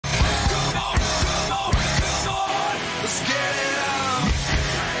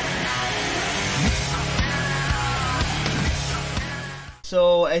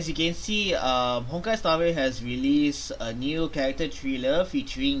So as you can see, Honkai Star Rail has released a new character trailer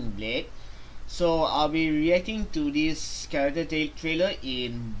featuring Blade. So I'll be reacting to this character trailer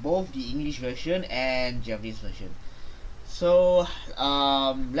in both the English version and Japanese version. So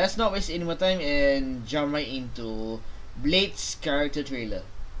let's not waste any more time and jump right into Blade's character trailer.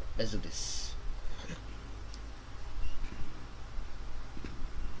 Let's do this.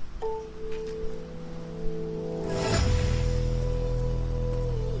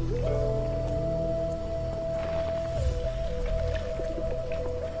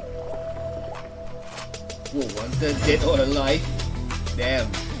 Whoa, wanted dead or alive? Damn.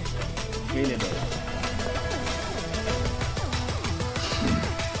 Really though.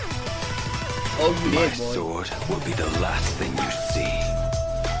 Oh, you My did, boy. sword will be the last thing you see.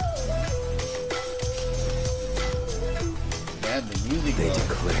 Damn, the music. They though.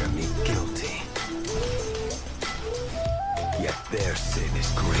 declare me guilty. Yet their sin is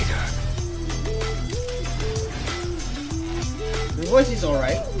greater. The voice is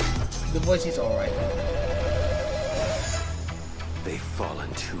alright. The voice is alright. They've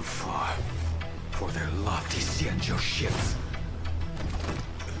fallen too far for their lofty Xianzhou ships.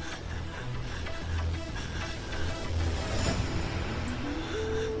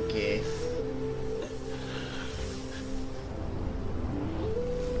 Okay.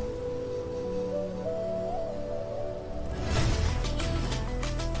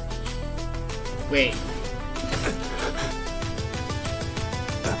 Wait.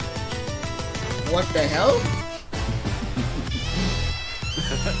 What the hell?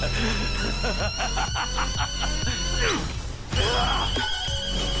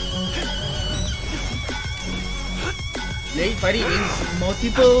 Blade fighting is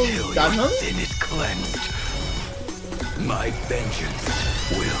multiple Until your Danheng? sin is cleansed, my vengeance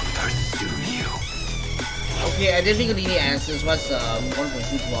will pursue you. Okay, I didn't think of any answers. What's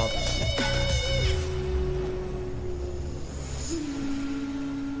 1.2 drops?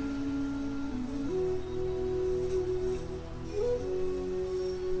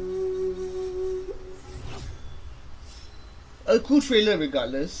 A cool trailer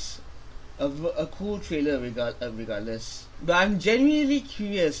regardless. A cool trailer regardless. But I'm genuinely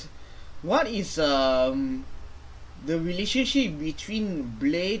curious. What is the relationship between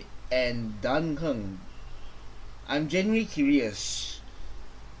Blade and Danheng? I'm genuinely curious.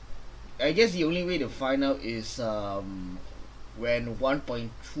 I guess the only way to find out is when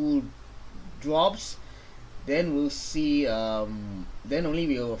 1.2 drops, then we'll see, then only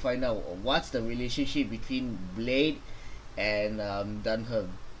we will find out what's the relationship between Blade and Danheng.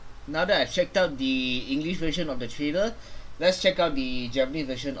 Now that I've checked out the English version of the trailer, let's check out the Japanese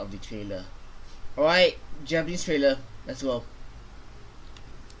version of the trailer. Alright, Japanese trailer, let's go.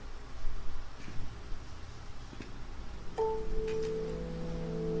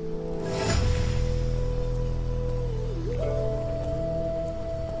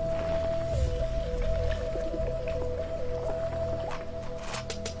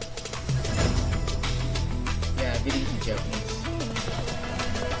 Yeah, I'm getting to Japanese.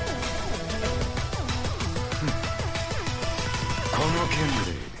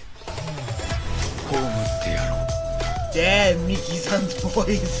 Damn, Miki-san's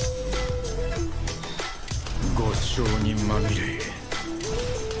voice. ご承認まみれ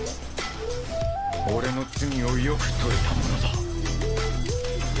俺の罪をよく取れたものだ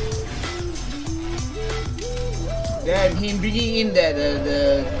Damn, him bringing in that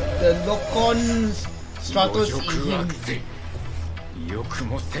the Locon Stratos in him. よく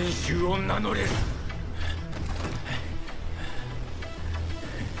も戦衆を名乗れる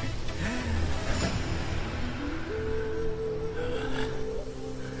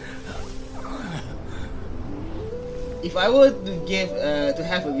If I were to give to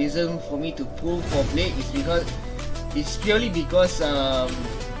have a reason for me to pull for Blade, it's purely because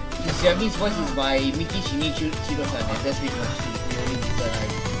his Japanese voice is by Miki Shinichiro-san, and that's pretty much the only reason I can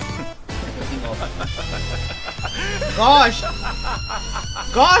think of.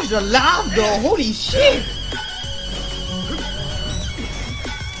 Gosh, the laugh though, holy shit!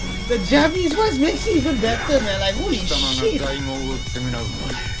 The Japanese voice makes it even better, man. Like holy shit!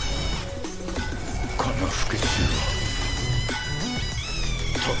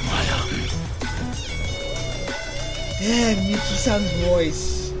 Damn, Miki-san's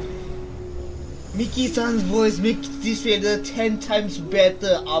voice. Miki-san's voice makes this trailer 10 times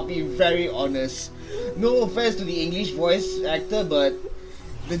better, I'll be very honest. No offense to the English voice actor, but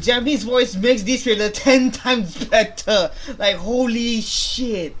the Japanese voice makes this trailer 10 times better. Like, holy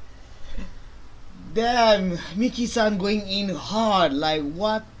shit. Damn, Miki-san going in hard. Like,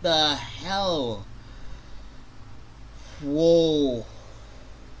 what the hell? Whoa.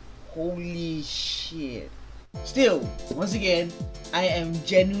 holy shit. Still, once again, I am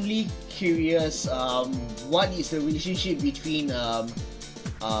genuinely curious what is the relationship between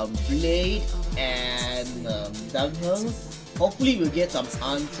Blade and Dunhill. Hopefully we'll get some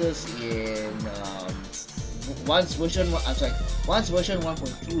answers in once version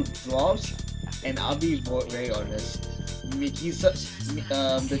 1.2 drops, and I'll be very honest.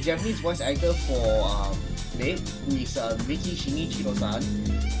 The Japanese voice actor for Blade, who is Miki Shinichiro-san,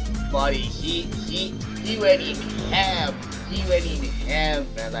 but he went in ham. He went in ham,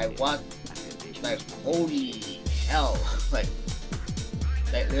 man. Like what? Like holy hell!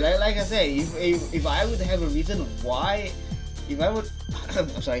 like I said, if I would have a reason why, if I would, I'm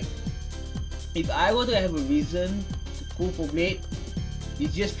sorry, if I were to have a reason to pull for Blade,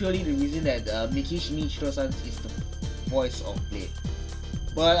 it's just purely the reason that Miki Shinichiro-san is the voice of Blade.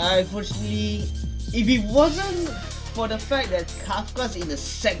 But unfortunately, if it wasn't for the fact that Kafka's in the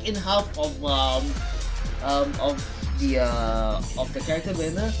second half of the character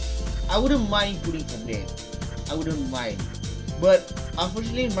banner, I wouldn't mind pulling for Blade. I wouldn't mind. But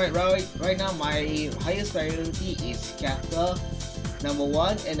unfortunately, right now my highest priority is Kafka, number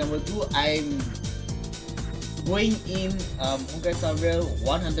 1, and number 2, I'm going in Honkai Star Rail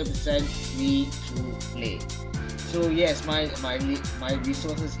 100% free to play. So yes, my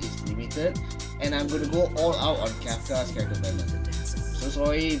resources is limited, and I'm gonna go all out on Kafka's character development. So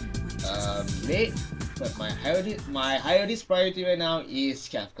sorry, Blade, but my highest priority right now is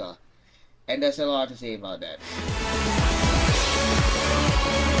Kafka, and that's all I have to say about that.